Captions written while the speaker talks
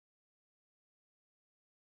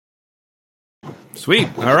Sweet.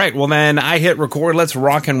 All right. Well, then I hit record. Let's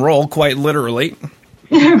rock and roll, quite literally.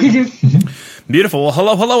 Beautiful. Well,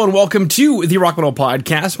 hello, and welcome to the Rock and Roll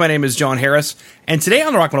Podcast. My name is John Harris, and today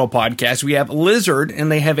on the Rock and Roll Podcast, we have LIZZARD,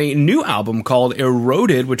 and they have a new album called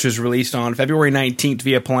Eroded, which was released on February 19th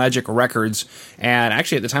via Pelagic Records. And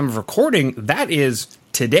actually, at the time of recording, that is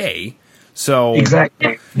today. So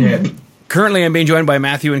exactly. Yeah. Currently, I'm being joined by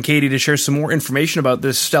Mathieu and Katy to share some more information about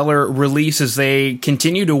this stellar release as they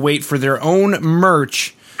continue to wait for their own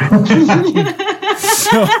merch.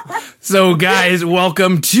 So, guys,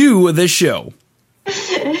 welcome to the show.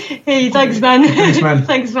 Hey, thanks, man. Thanks, man.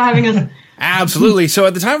 Thanks for having us. Absolutely. So,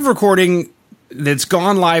 at the time of recording, that's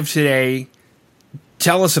gone live today.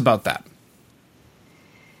 Tell us about that.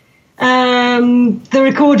 The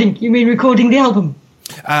recording. You mean recording the album?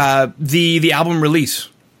 The album release.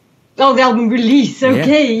 Oh, the album release.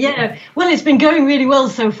 Okay, yeah. Well, it's been going really well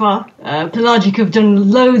so far. Pelagic have done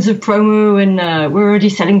loads of promo, and we're already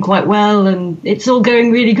selling quite well, and it's all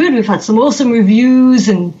going really good. We've had some awesome reviews,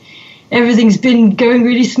 and everything's been going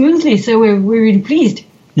really smoothly, so we're really pleased.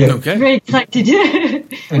 Yeah. Okay. Very excited.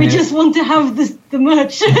 We just want to have the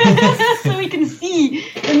merch so we can see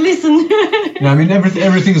and listen. Yeah, I mean,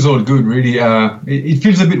 everything is all good, really. It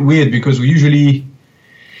feels a bit weird because we usually,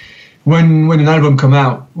 when an album come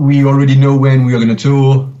out, we already know when we are going to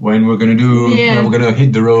tour, when we're going to do, we're going to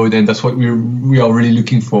hit the road, and that's what we are really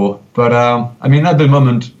looking for. But I mean, at the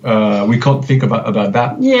moment, we can't think about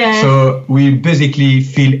that. Yeah. So we basically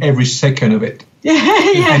feel every second of it. Yeah.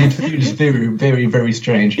 And it feels very, very, very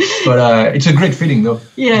strange. But it's a great feeling, though.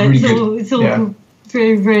 Yeah, it's really it's all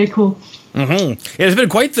very, very cool. Mm-hmm. Yeah, it's been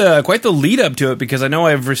quite the lead up to it, because I know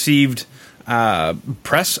I've received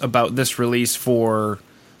press about this release for,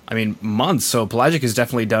 months. So Pelagic has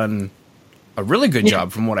definitely done a really good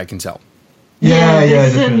job, from what I can tell. Yeah, they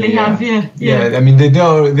certainly have. Yeah. I mean,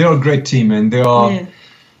 they're a great team, and they are. Yeah.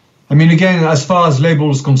 I mean, again, as far as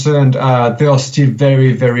labels concerned, they are still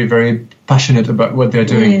very, very, very passionate about what they're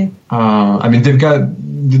doing. Yeah. I mean, they've got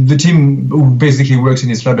the team who basically works in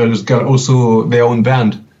this label has got also their own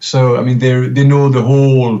band. So, I mean, they know the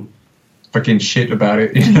whole fucking shit about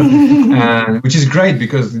it, you know? Which is great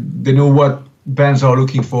because they know what bands are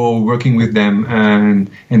looking for working with them, and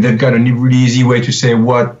they've got a really easy way to say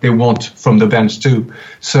what they want from the bands too.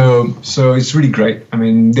 So it's really great. I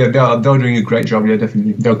mean, they're doing a great job. Yeah,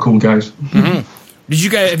 definitely, they're cool guys. Mm-hmm.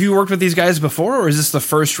 Have you worked with these guys before, or is this the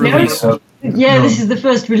first release? No. This is the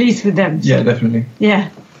first release with them. So. Yeah, definitely.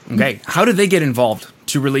 Yeah. Okay, how did they get involved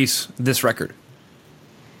to release this record?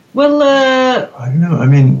 Well, I don't know. I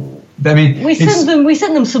mean, we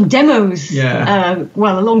sent them some demos. Yeah.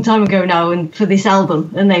 A long time ago now, and for this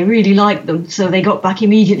album, and they really liked them, so they got back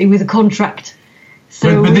immediately with a contract.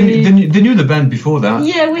 So but they knew the band before that.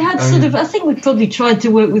 Yeah, we had I think we probably tried to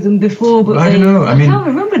work with them before, but I don't know. I can't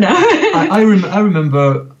remember now. I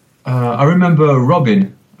remember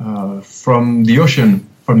Robin from the Ocean,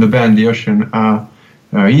 from the band The Ocean.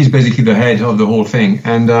 He's basically the head of the whole thing,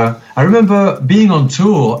 and I remember being on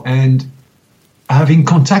tour and having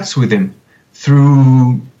contacts with him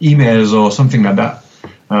through emails or something like that.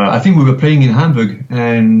 I think we were playing in Hamburg,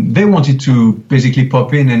 and they wanted to basically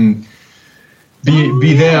pop in and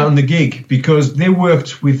be there on the gig because they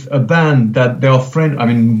worked with a band that they are friend. I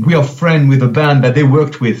mean, we are friend with a band that they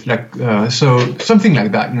worked with, so something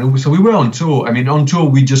like that. You know, so we were on tour. I mean, on tour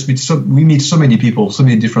we just meet so many people, so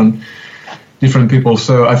many different people.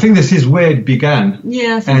 So I think this is where it began.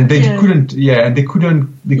 Yeah, and they couldn't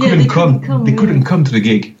come to the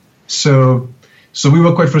gig. So we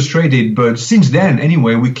were quite frustrated. But since then,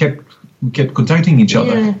 anyway, we kept contacting each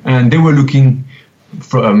other, and they were looking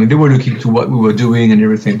to what we were doing and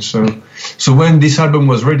everything. So when this album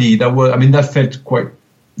was ready, that felt quite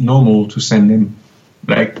normal to send them.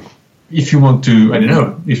 Like, if you want to, I don't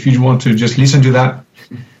know, if you want to just listen to that,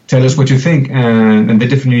 tell us what you think, and they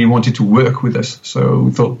definitely wanted to work with us. So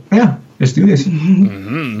we thought, let's do this.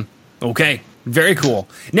 Mm-hmm. Okay, very cool.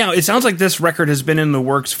 Now, it sounds like this record has been in the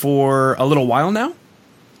works for a little while now?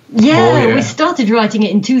 Yeah, we started writing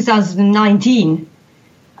it in 2019,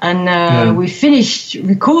 and we finished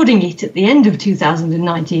recording it at the end of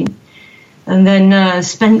 2019. And then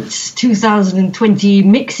spent 2020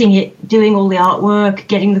 mixing it, doing all the artwork,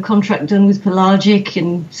 getting the contract done with Pelagic,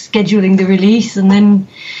 and scheduling the release, and then,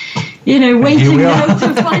 waiting now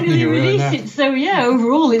to finally release it. So,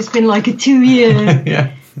 overall, it's been like a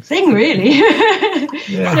 2-year thing, really.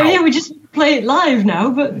 So, we just play it live now,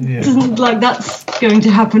 but it doesn't look like that's going to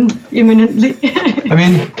happen imminently.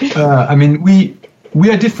 We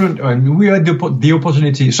are different. We had the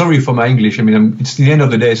opportunity. Sorry for my English. It's the end of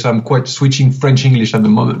the day, so I'm quite switching French English at the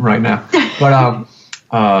moment right now. But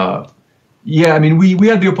yeah, I mean, we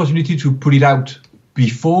had the opportunity to put it out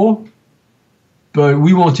before, but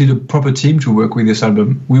we wanted a proper team to work with this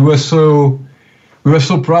album. We were so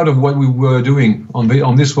proud of what we were doing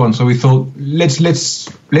on this one, so we thought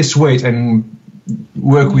let's wait and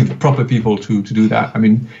work with proper people to do that. I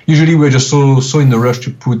mean, usually we're just so in the rush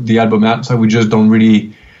to put the album out, so we just don't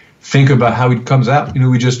really think about how it comes out.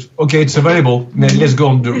 We just, okay, it's available, let's go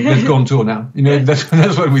on tour now.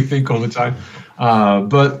 That's what we think all the time.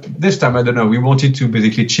 But this time, I don't know, we wanted to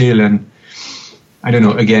basically chill and, I don't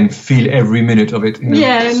know, again, feel every minute of it.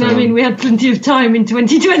 Yeah, so, I mean, we had plenty of time in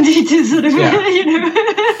 2020 to sort of,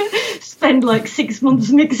 spend like 6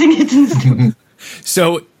 months mixing it and stuff.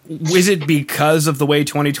 So, is it because of the way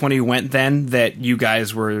 2020 went then that you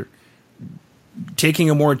guys were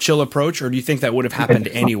taking a more chill approach, or do you think that would have happened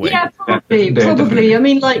anyway? Yeah, probably. I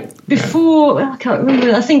mean, like, before, I can't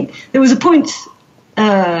remember, I think there was a point,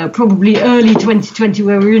 probably early 2020,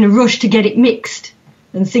 where we were in a rush to get it mixed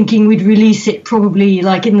and thinking we'd release it probably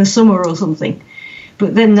like in the summer or something.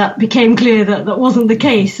 But then that became clear that wasn't the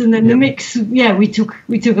case. And then the mix, we took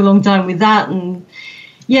a long time with that. And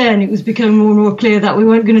it was becoming more and more clear that we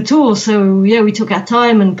weren't going to tour. So, we took our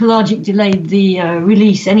time, and Pelagic delayed the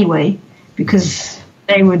release anyway because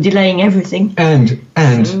they were delaying everything. And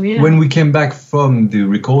when we came back from the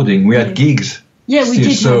recording, we had gigs. Yeah, we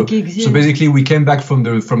did have gigs. Yeah. So basically, we came back from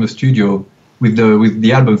the studio with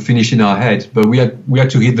the album finished in our head, but we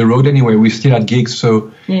had to hit the road anyway. We still had gigs.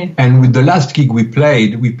 So and with the last gig we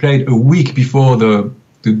played a week before the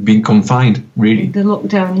being confined. Really, the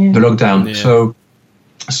lockdown. Yeah. The lockdown. Yeah.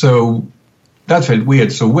 So that felt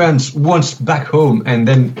weird. So once back home and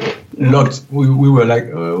then locked, we were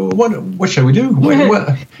like, what shall we do?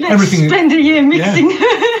 Let's spend a year mixing.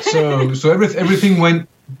 Yeah. So everything went.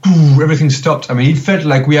 Everything stopped. I mean, it felt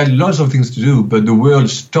like we had lots of things to do, but the world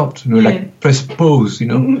stopped. Like press pause.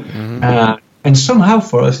 Mm-hmm. And somehow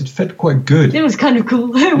for us, it felt quite good. It was kind of cool.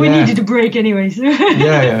 We needed a break anyway. So.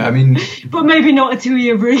 Yeah. I mean, but maybe not a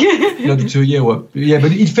 2-year break. Not a 2-year one. Yeah,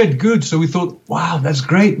 but it felt good. So we thought, wow, that's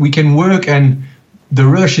great. We can work, and the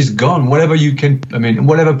rush is gone. Whatever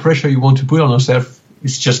pressure you want to put on yourself,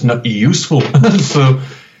 it's just not useful. So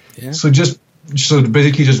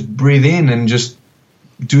basically just breathe in and just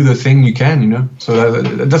do the thing you can, So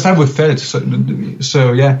that's how we felt. So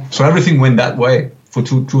everything went that way for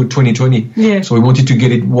 2020. Yeah. So we wanted to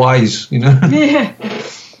get it wise, Yeah.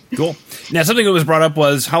 Cool. Now, something that was brought up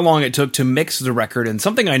was how long it took to mix the record, and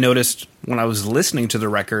something I noticed when I was listening to the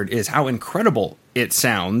record is how incredible it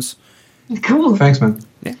sounds. Cool. Thanks, man.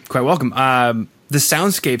 Yeah, quite welcome. The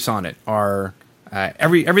soundscapes on it are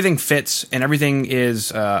everything fits, and everything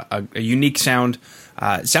is a unique sound.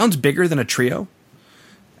 It sounds bigger than a trio.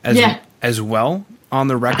 As well on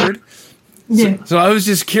the record. Yeah. So I was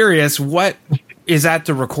just curious, what is that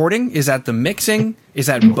the recording? Is that the mixing? Is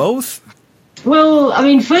that both? Well, I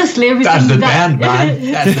mean, firstly, everything that's the band,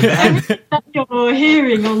 man. That's the band. That you're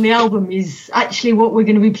hearing on the album is actually what we're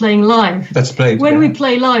going to be playing live. That's played. When we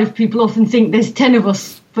play live, people often think there's 10 of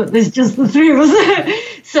us, but there's just the 3 of us.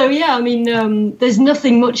 So I mean, there's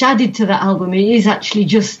nothing much added to that album. It is actually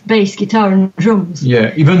just bass, guitar, and drums.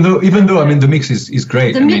 Yeah, even though I mean the mix is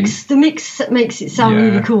great. The mix makes it sound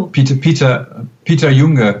really cool. Peter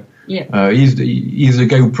Junger. Yeah. He's the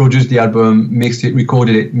guy who produced the album, mixed it,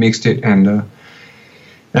 recorded it, mixed it, and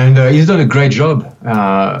he's done a great job.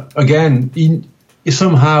 Again,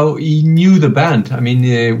 somehow he knew the band. I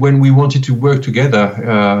mean, when we wanted to work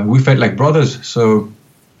together, we felt like brothers. So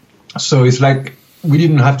it's like we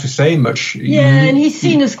didn't have to say much. And he's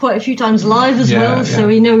seen us quite a few times live as well, so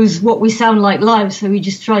he knows what we sound like live. So we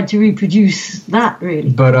just tried to reproduce that,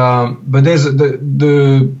 really. But there's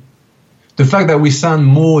the fact that we sound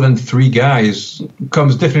more than 3 guys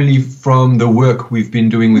comes definitely from the work we've been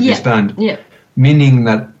doing with this band. Yeah. Meaning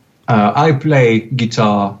that I play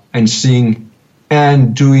guitar and sing,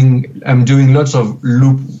 and I'm doing lots of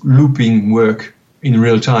looping work in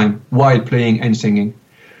real time while playing and singing.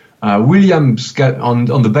 William's got on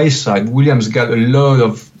the bass side. William's got a lot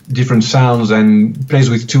of different sounds and plays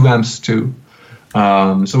with 2 amps too.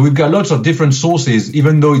 So we've got lots of different sources,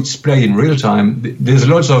 even though it's played in real time. There's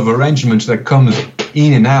lots of arrangements that comes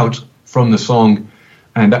in and out from the song,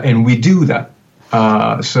 and we do that.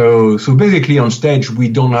 So basically on stage we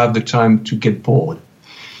don't have the time to get bored.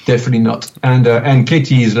 Definitely not. And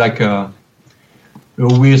Katy is like a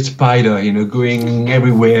weird spider, going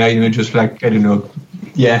everywhere, just like, I don't know.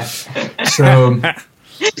 Yeah. So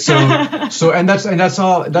that's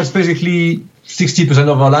basically 60%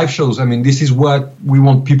 of our live shows. I mean, this is what we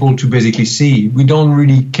want people to basically see. We don't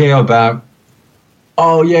really care about,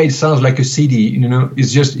 it sounds like a CD,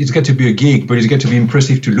 it's got to be a gig, but it's got to be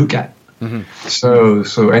impressive to look at.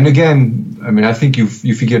 So, and again, I mean, I think you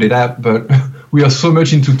figured it out, but we are so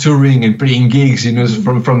much into touring and playing gigs, you know,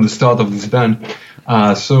 from the start of this band.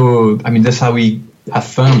 So, I mean, that's how we have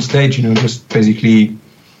fun on stage, you know, just basically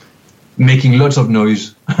making lots of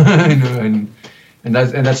noise, you know, and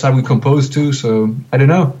that's how we compose too. So, I don't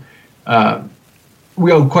know. We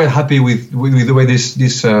are quite happy with the way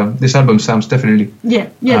this album sounds. Definitely. Yeah.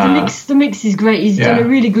 The mix is great. He's done a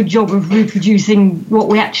really good job of reproducing what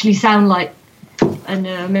we actually sound like, and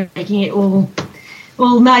making it all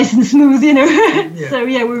nice and smooth. You know. So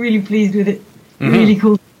we're really pleased with it. Really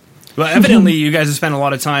cool. Well, evidently you guys have spent a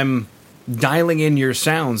lot of time dialing in your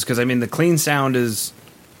sounds, because I mean the clean sound is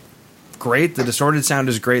great, the distorted sound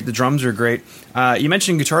is great, the drums are great. You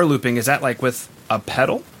mentioned guitar looping. Is that like with a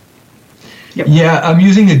pedal? Yep. Yeah, I'm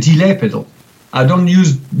using a delay pedal. I don't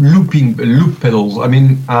use loop pedals. I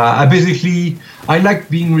mean, I like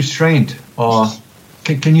being restrained. Or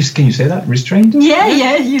can you say that? Restrained?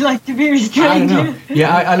 Yeah, you like to be restrained. I don't know.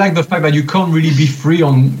 Yeah, I like the fact that you can't really be free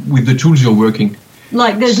with the tools you're working.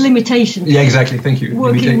 Like there's limitations. Yeah, exactly. Thank you.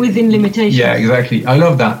 Working within limitations. Yeah, exactly. I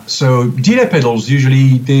love that. So delay pedals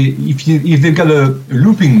usually, if they've got a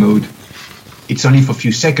looping mode, it's only for a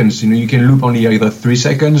few seconds. You know, you can loop only either 3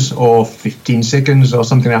 seconds or 15 seconds or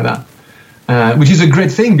something like that, which is a great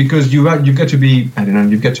thing because you've got to be, I don't know,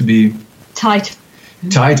 you've got to be tight,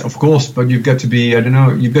 of course, but you've got to be, I don't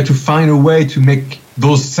know, you've got to find a way to make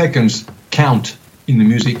those seconds count in the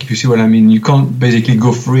music. If you see what I mean, you can't basically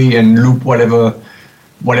go free and loop whatever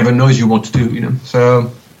noise you want to do. You know,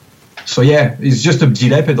 so yeah, it's just a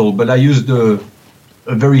delay pedal, but I used a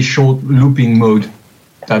very short looping mode.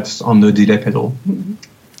 That's on the delay pedal.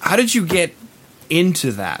 How did you get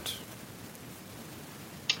into that?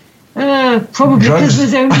 Probably drugs. Because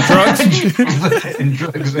there's only drugs. And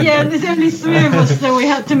drugs. Yeah, there's only 3 of us, so we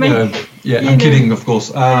had to make. I'm kidding, of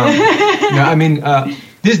course. I mean,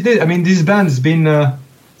 this band's been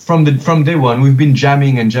from day one. We've been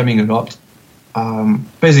jamming a lot.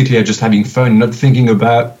 Basically, just having fun, not thinking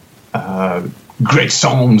about great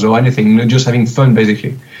songs or anything. Just having fun,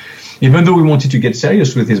 basically. Even though we wanted to get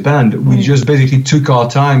serious with this band, we just basically took our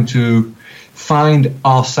time to find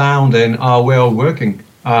our sound and our way of working,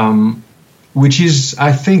 which is,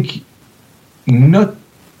 I think, not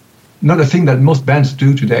a thing that most bands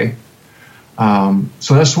do today.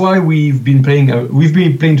 So that's why we've been playing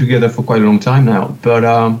together for quite a long time now. But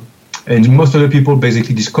and most other people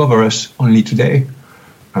basically discover us only today.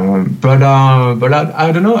 But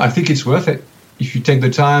I don't know. I think it's worth it if you take the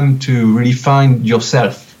time to really find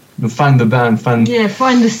yourself. Find the band, find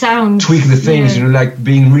the sound, tweak the things, you know, like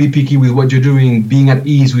being really picky with what you're doing, being at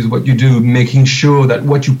ease with what you do, making sure that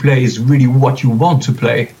what you play is really what you want to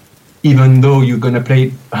play, even though you're going to play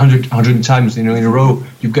 100 times, you know, in a row.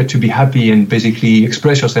 You've got to be happy and basically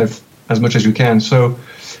express yourself as much as you can. So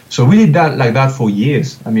we did that like that for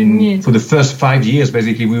years. I mean, for the first 5 years,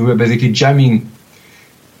 basically, we were basically jamming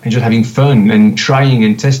and just having fun and trying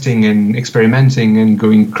and testing and experimenting and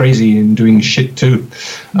going crazy and doing shit too.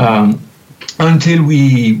 Until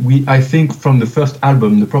we I think from the first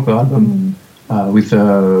album, the proper album, with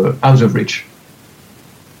Out of Reach,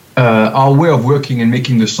 our way of working and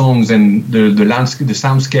making the songs and the landscape, the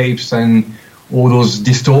soundscapes and all those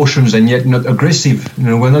distortions, and yet not aggressive. You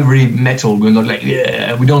know, we're not really metal. We're not like,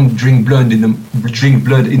 we don't drink blood in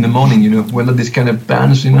the morning. You know, we're not this kind of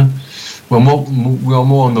bands. You know. We are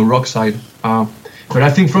more on the rock side, but I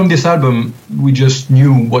think from this album we just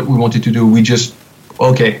knew what we wanted to do. We just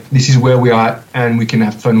this is where we are, and we can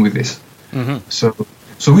have fun with this. So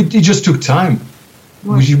it just took time,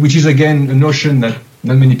 which is again a notion that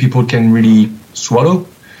not many people can really swallow.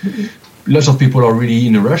 Lots of people are really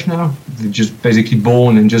in a rush now. They're just basically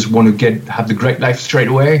born and just want to have the great life straight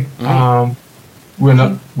away. We're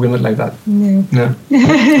not like that. No.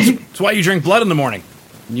 That's why you drink blood in the morning.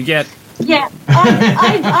 You get. Yeah,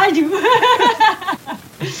 I do.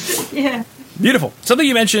 Yeah. Beautiful. Something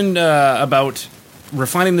you mentioned about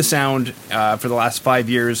refining the sound for the last 5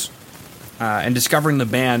 years and discovering the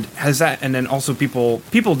band, has that, and then also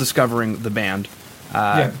people discovering the band.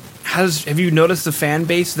 Have you noticed the fan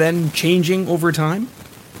base then changing over time?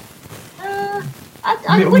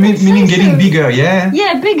 Meaning getting bigger, yeah.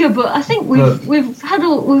 Yeah, bigger, but I think we've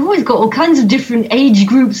always got all kinds of different age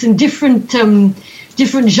groups and different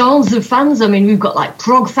genres of fans. I mean, we've got like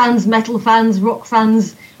prog fans, metal fans, rock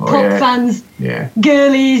fans, pop fans,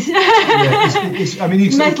 girlies,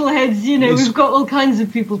 metalheads. You know, we've got all kinds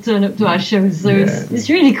of people turn up to our shows, so it's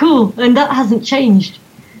really cool, and that hasn't changed.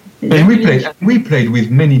 And we played with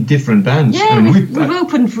many different bands. Yeah, we've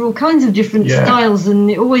opened for all kinds of different styles, and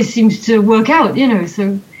it always seems to work out. You know,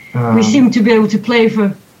 so we seem to be able to play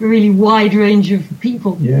for a really wide range of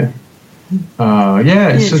people. Yeah.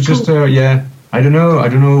 It's just cool. I don't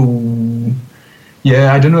know.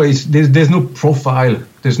 Yeah, I don't know. There's no profile.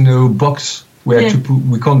 There's no box where to put.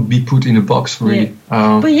 We can't be put in a box really.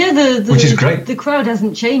 But which is great. The crowd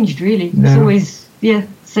hasn't changed really. It's always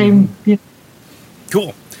same. Yeah.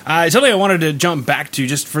 Cool. Something I wanted to jump back to,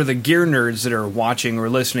 just for the gear nerds that are watching or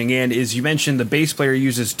listening in, is you mentioned the bass player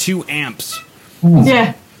uses 2 amps. Ooh.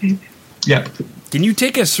 Yeah. Yeah. Can you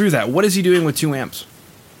take us through that? What is he doing with 2 amps?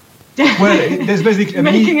 Well, there's basically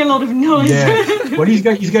making a lot of noise. Yeah. Well, he's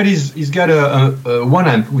got a 1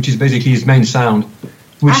 amp, which is basically his main sound,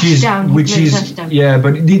 but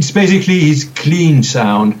it's basically his clean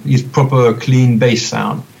sound, his proper clean bass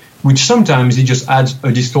sound, which sometimes he just adds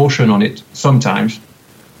a distortion on it. Sometimes.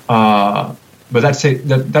 But that's it.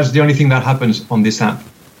 That's the only thing that happens on this amp.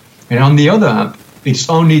 And on the other amp, it's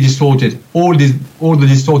only distorted, all the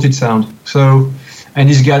distorted sound. So, and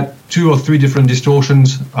he's got 2 or 3 different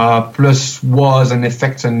distortions, plus wahs and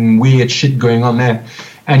effects and weird shit going on there.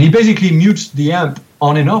 And he basically mutes the amp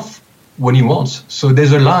on and off when he wants. So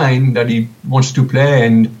there's a line that he wants to play,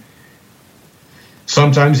 and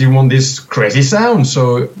sometimes he wants this crazy sound.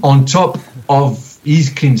 So on top of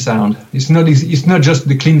his clean sound, it's not just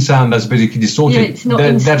the clean sound that's basically distorted. Yeah, it's not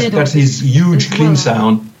that's his huge clean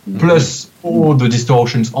sound plus all the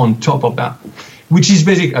distortions on top of that, which is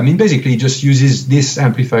basically just uses this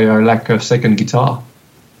amplifier like a second guitar.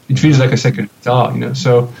 It feels like a second guitar,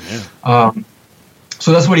 So,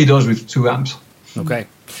 so that's what he does with 2 amps. Okay.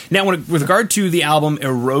 Now, with regard to the album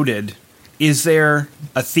Eroded, is there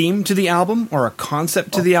a theme to the album or a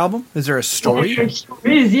concept to the album? Is there a story? There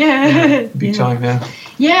is, yeah. Big time, yeah.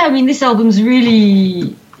 Yeah, I mean, this album's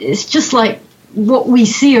really, it's just like what we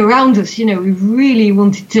see around us, We really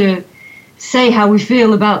wanted to say how we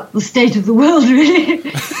feel about the state of the world, really.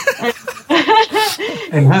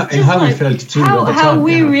 and how we felt too. How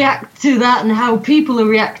we react to that, and how people are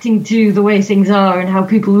reacting to the way things are, and how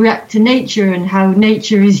people react to nature, and how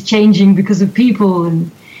nature is changing because of people, and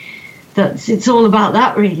it's all about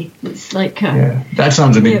that, really. It's like that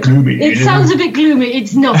sounds a bit gloomy. It sounds a bit gloomy.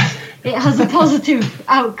 It's not. It has a positive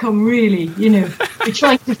outcome, really.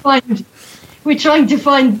 We're trying to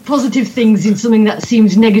find positive things in something that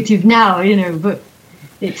seems negative now, but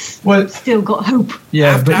it's still got hope.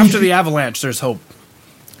 Yeah, but after the avalanche, there's hope.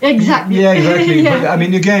 Exactly. Yeah, exactly. But I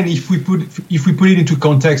mean, again, if we put it into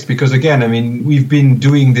context, because again, I mean, we've been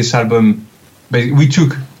doing this album. We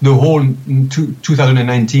took the whole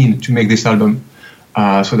 2019 to make this album,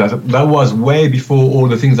 so that was way before all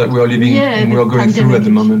the things that we are living and we are going through at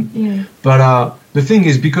the moment. Yeah. But the thing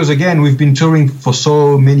is, because again, we've been touring for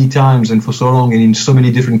so many times and for so long and in so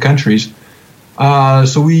many different countries,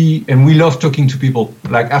 so we love talking to people.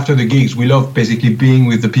 Like after the gigs, we love basically being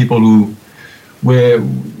with the people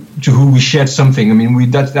to who we shared something. I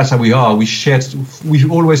mean, that's how we are. We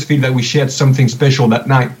always feel that we shared something special that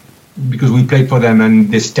night, because we played for them and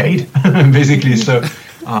they stayed basically. So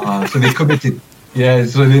they committed. Yeah.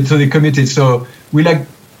 So they committed. So we like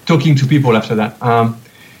talking to people after that.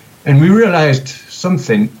 And we realized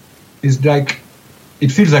something is like,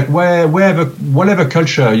 it feels like whatever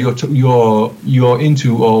culture you're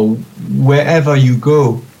into, or wherever you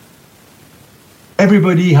go,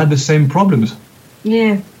 everybody had the same problems.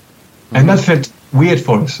 Yeah. And that felt weird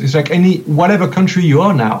for us. It's like whatever country you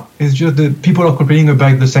are now, it's just the people are complaining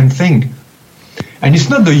about the same thing. And it's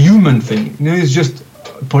not the human thing. It's just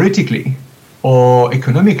politically or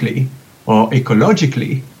economically or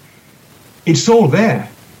ecologically. It's all there.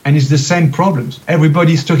 And it's the same problems.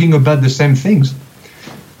 Everybody's talking about the same things.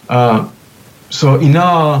 So in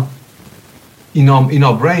our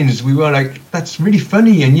brains, we were like, that's really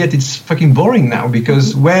funny, and yet it's fucking boring now,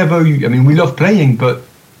 because we love playing, but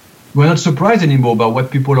we're not surprised anymore about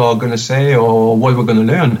what people are going to say or what we're going to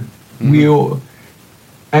learn. Mm-hmm.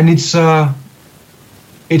 And it's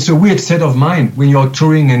a weird state of mind when you're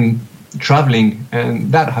touring and traveling,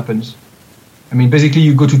 and that happens. I mean, basically,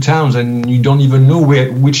 you go to towns and you don't even know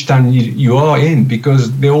which town you are in, because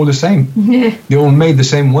they're all the same. Yeah. They're all made the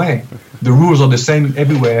same way. The rules are the same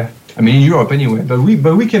everywhere. I mean, in Europe anyway. But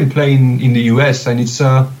we can play in the US, and it's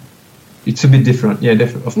a bit different. Yeah,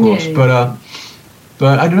 of course. Yeah.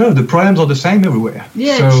 But I don't know. The problems are the same everywhere.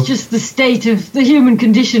 Yeah, so, it's just the state of the human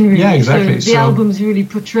condition, really. Yeah, exactly. So the album's really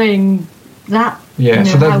portraying that. Yeah,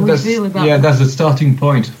 so that's the starting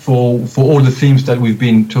point for all the themes that we've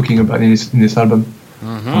been talking about in this album.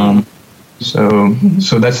 Mm-hmm. So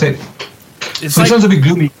that's it. It sounds a bit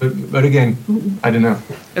gloomy, but again, I don't know.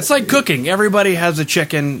 It's like cooking. Everybody has a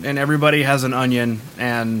chicken and everybody has an onion,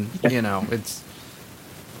 and it's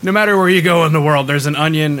No matter where you go in the world, there's an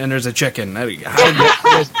onion and there's a chicken. How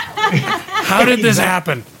did this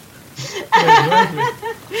happen?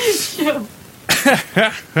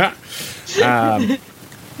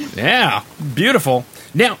 Yeah, beautiful.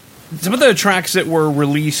 Now, some of the tracks that were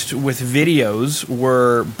released with videos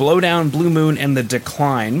were Blowdown, Blue Moon, and The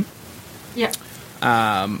Decline. Yeah.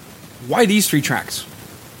 Why these 3 tracks?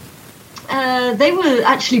 They were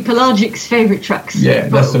actually Pelagic's favourite tracks. Yeah,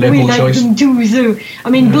 that's the label choice. We liked them too, so... I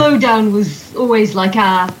mean, Blowdown was always like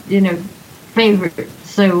our, favourite.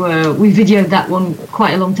 So we videoed that one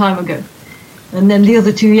quite a long time ago. And then the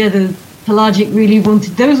other 2, the Pelagic really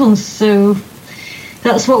wanted those ones, so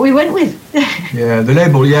that's what we went with. The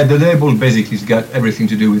label basically has got everything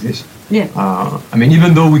to do with this. Yeah. I mean,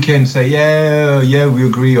 even though we can say, yeah, we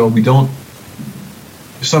agree or we don't,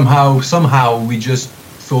 somehow we just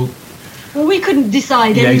thought... Well, we couldn't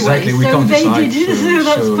decide anyway, exactly. We can't they decide, did, so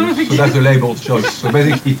that's perfect. So that's the label's choice. So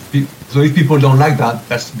basically, if people don't like that,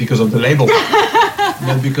 that's because of the label,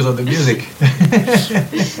 not because of the music.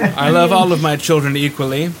 I love all of my children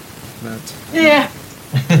equally. But... Yeah.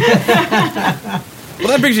 Well,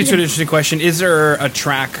 that brings me to an interesting question. Is there a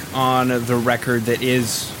track on the record that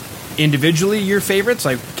is individually your favorites,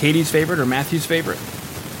 like Katy's favorite or Matthew's favorite?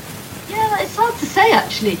 Yeah, it's hard to say,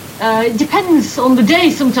 actually. It depends on the day.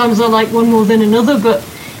 Sometimes I like one more than another, but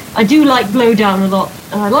I do like Blowdown a lot.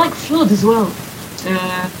 I like Flood as well.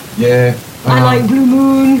 I like Blue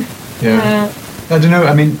Moon. Yeah. I don't know.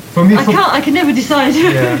 I mean, for me, I can never decide.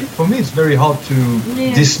 Yeah, for me, it's very hard to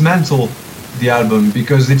dismantle the album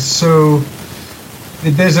because it's so.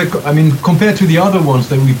 Compared to the other ones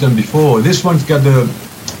that we've done before, this one's got a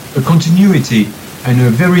continuity and a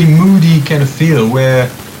very moody kind of feel where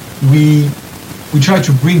we try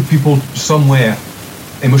to bring people somewhere,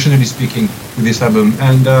 emotionally speaking, with this album.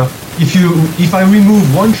 And if I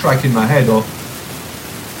remove one track in my head, or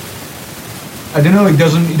I don't know, it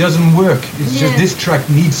doesn't work. It's just this track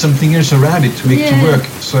needs something else around it to make it work.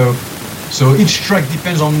 So each track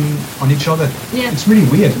depends on each other. Yeah. It's really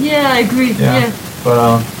weird. Yeah, I agree. Yeah.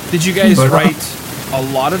 But did you guys write a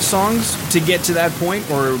lot of songs to get to that point,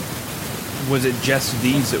 or was it just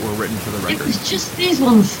these that were written for the record? It was just these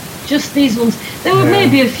ones. Just these ones. There were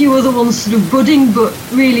maybe a few other ones sort of budding, but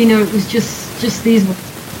really, no, it was just these ones.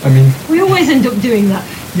 I mean, we always end up doing that.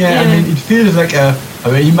 Yeah, I mean, it feels like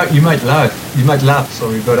you might laugh.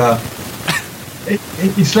 Sorry, but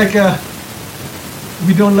it's like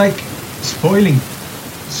we don't like spoiling.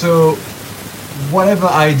 So whatever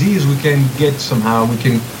ideas we can get somehow,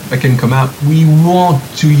 that can come out. We want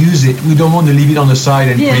to use it. We don't want to leave it on the side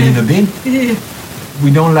and put it in a bin. Yeah.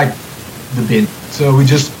 We don't like the bin. So we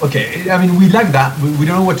just, I mean, we like that. We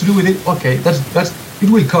don't know what to do with it. Okay, that's it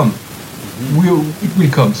will come. It will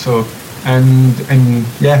come. So and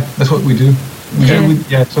that's what we do.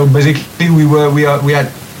 So basically, we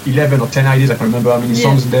had 11 or 10 ideas. I can't remember how many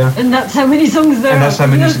songs there. And that's how many songs there are. And that's how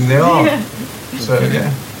many songs there are. Yeah.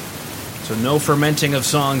 So So no fermenting of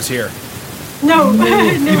songs here. No.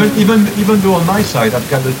 Even though on my side I've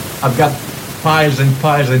got piles and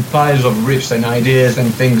piles and piles of riffs and ideas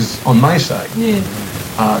and things on my side. Yeah.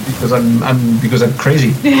 Because I'm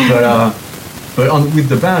crazy. But with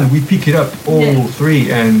the band we pick it up all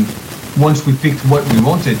 3, and once we picked what we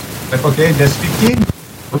wanted, like there's 15.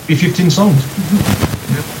 It'll be 15 songs.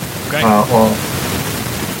 Okay.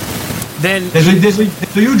 Then there's a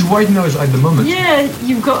huge white noise at the moment. Yeah,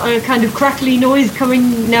 you've got a kind of crackly noise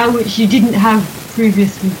coming now, which you didn't have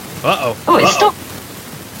previously. Oh, it stopped.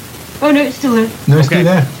 Oh no, it's still there. No, it's still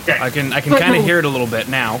there. Okay. I can kind of hear it a little bit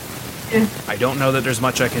now. Yeah. I don't know that there's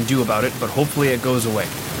much I can do about it, but hopefully it goes away.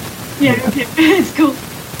 Yeah, okay. It's cool.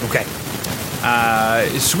 Okay.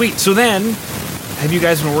 Sweet. So then, have you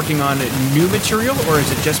guys been working on new material, or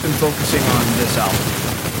has it just been focusing on this album?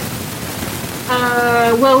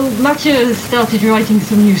 Well, Mathieu started writing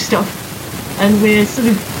some new stuff, and we're sort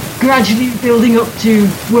of gradually building up to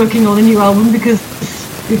working on a new album, because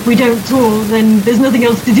if we don't tour, then there's nothing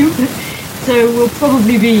else to do. So we'll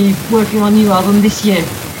probably be working on a new album this year.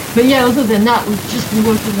 But yeah, other than that, we've just been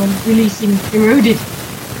working on releasing Eroded.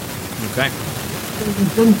 Okay.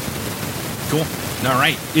 Cool. All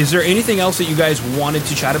right. Is there anything else that you guys wanted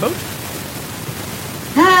to chat about?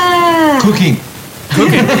 Cooking.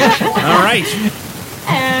 All right.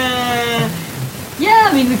 Yeah,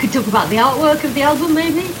 I mean, we could talk about the artwork of the album,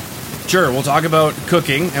 maybe. Sure, we'll talk about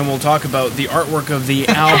cooking, and we'll talk about the artwork of the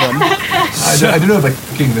album. I don't know about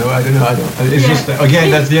cooking, though. I don't know. It's just, again,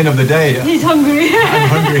 that's the end of the day. He's hungry. I'm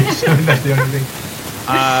hungry, so that's the only thing.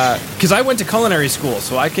 Because I went to culinary school,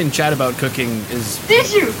 so I can chat about cooking.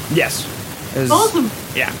 Did you? Yes. Awesome.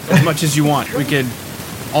 Yeah, as much as you want. We could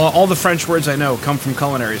all the French words I know come from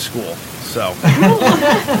culinary school. So.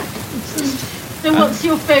 So what's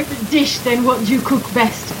your favourite dish then? What do you cook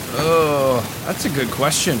best? Oh, that's a good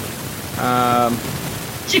question.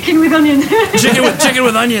 Chicken with onions. chicken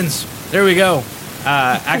with onions. There we go.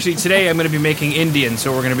 Actually, today I'm going to be making Indian,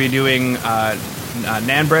 so we're going to be doing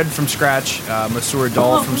naan bread from scratch, masoor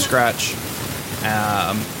dal from scratch,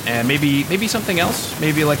 and maybe something else.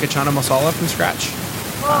 Maybe like a chana masala from scratch.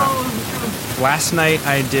 Last night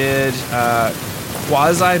I did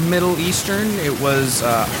quasi Middle Eastern. It was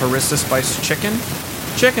harissa spiced chicken.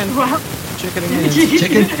 Wow. Chicken and onions.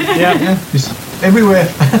 Chicken? Yeah. It's everywhere.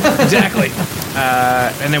 Exactly.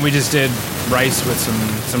 And then we just did rice with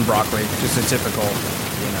some broccoli, just a typical,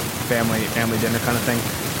 family dinner kind of thing.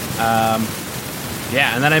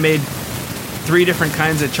 And then I made 3 different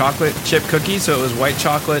kinds of chocolate chip cookies. So it was white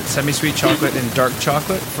chocolate, semi-sweet chocolate, and dark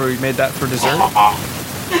chocolate. We made that for dessert.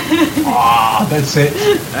 That's it.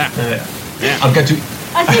 Yeah. I've got to.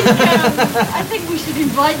 I think we should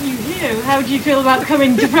invite you here. How do you feel about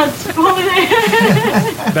coming to France for holiday?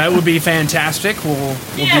 That would be fantastic.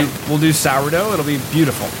 We'll do sourdough. It'll be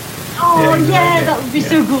beautiful. Oh that would be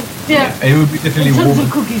so cool. Yeah. It would be definitely tons warm.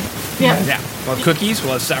 of cookies. Yeah. We'll have cookies.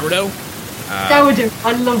 We'll have sourdough. Sourdough.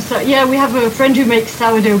 I love sourdough. Yeah, we have a friend who makes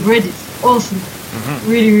sourdough bread. It's awesome. Mm-hmm.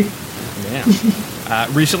 Really. Yeah.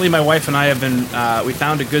 Recently, my wife and I have been. We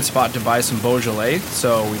found a good spot to buy some Beaujolais.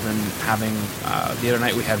 So we've been having. The other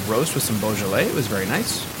night we had roast with some Beaujolais. It was very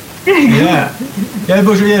nice.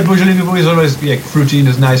 Beaujolais Nouveau is always fruity and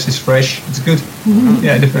it's nice. It's fresh. It's good. Mm-hmm.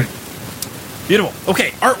 Yeah, different. Beautiful.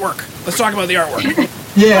 Okay, artwork. Let's talk about the artwork.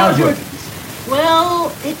 Artwork.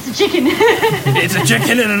 Well, it's a chicken. It's a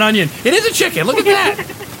chicken and an onion. It is a chicken. Look at that.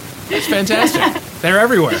 That's fantastic. They're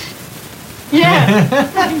everywhere. Yeah,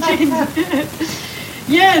 chickens.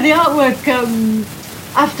 The artwork.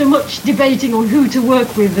 After much debating on who to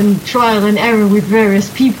work with and trial and error with various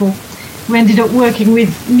people, we ended up working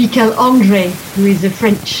with Michel André, who is a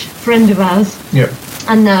French friend of ours. Yeah.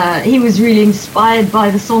 And he was really inspired by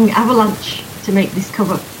the song Avalanche to make this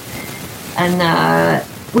cover. And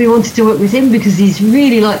we wanted to work with him because he's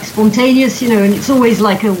really spontaneous, and it's always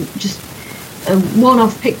like just a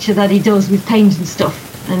one-off picture that he does with paint and stuff.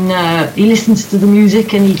 And he listens to the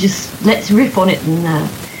music and he just lets riff on it, and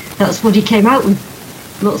that's what he came out with.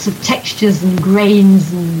 Lots of textures and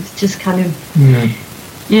grains, and just kind of,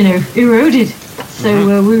 eroded.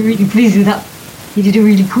 So we're really pleased with that. He did a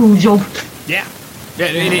really cool job. Yeah.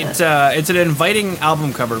 It's an inviting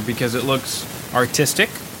album cover because it looks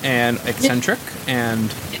artistic and eccentric.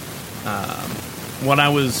 And when I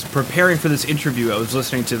was preparing for this interview, I was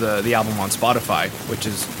listening to the album on Spotify, which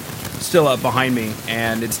is still up behind me,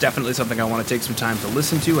 and it's definitely something I want to take some time to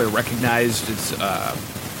listen to. I recognized it's a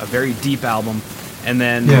very deep album. And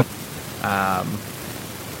then at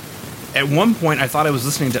one point I thought I was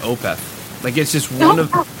listening to Opeth. It's just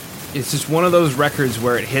one of those records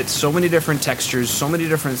where it hits so many different textures, so many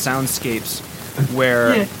different soundscapes,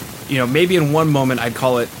 where maybe in one moment I'd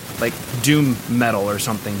call it like doom metal or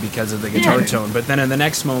something because of the guitar tone, but then in the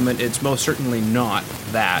next moment it's most certainly not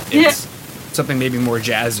that. It's something maybe more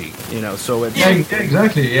jazzy, so it's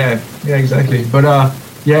exactly. But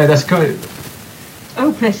that's kind of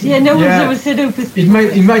Opeth. No one's ever said Opeth.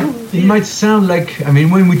 It might sound like,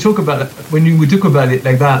 when we talk about it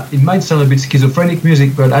like that, it might sound a bit schizophrenic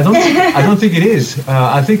music, but I don't think it is.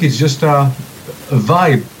 I think it's just a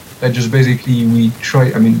vibe that just basically we try.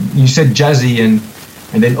 You said jazzy and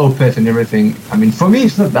then Opeth and everything. For me,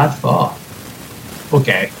 it's not that far.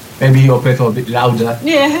 Okay, maybe Opeth are a bit louder.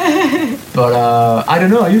 Yeah. But I don't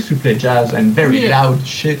know. I used to play jazz and very loud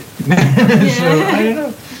shit. So I don't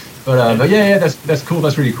know. But that's cool.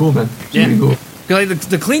 That's really cool, man. It's really cool.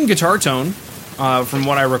 The clean guitar tone, from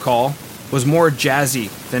what I recall, was more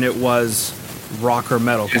jazzy than it was rock or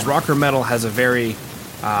metal. Because rock or metal has a very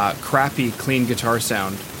crappy, clean guitar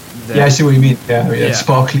sound. I see what you mean. Yeah.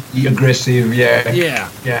 Sparkly, aggressive.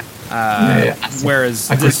 Whereas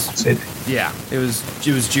this, it was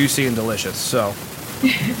juicy and delicious. So,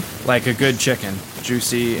 like a good chicken,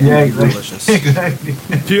 juicy and delicious. Exactly.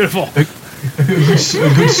 Beautiful. A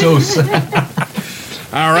good sauce.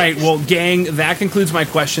 All right, well, gang, that concludes my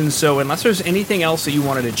questions. So unless there's anything else that you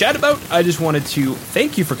wanted to chat about, I just wanted to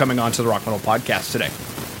thank you for coming on to the Rock Metal Podcast today.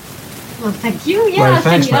 Well, thank you. I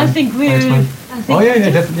think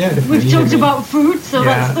definitely. We've talked about food, so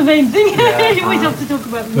that's the main thing. We always have to talk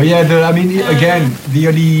about food. But again,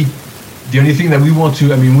 the only thing that we want to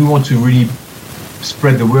really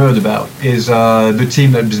spread the word about is the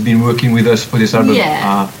team that has been working with us for this album.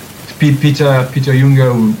 Peter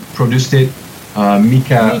Junger, who produced it,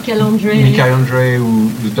 Michel André,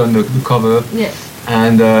 who's done the cover,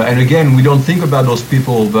 And again, we don't think about those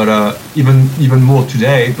people, but even more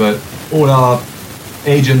today. But all our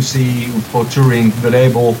agency for touring, the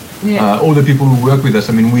label, all the people who work with us.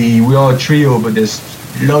 I mean, we are a trio, but there's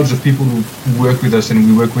loads of people who work with us and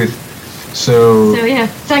we work with. So yeah,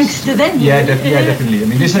 thanks to them. Yeah, definitely. I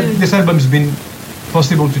mean, this album's been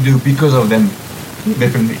possible to do because of them,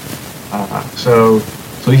 definitely. So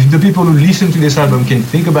if the people who listen to this album can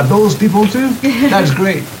think about those people too, that's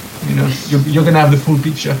great. You know, you're gonna have the full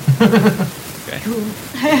picture. Okay. Cool.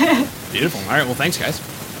 Beautiful. All right. Well, thanks, guys.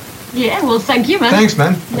 Yeah. Well, thank you, man. Thanks,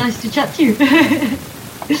 man. Nice to chat to you.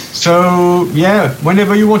 So yeah,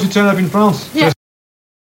 whenever you want to turn up in France. Yeah.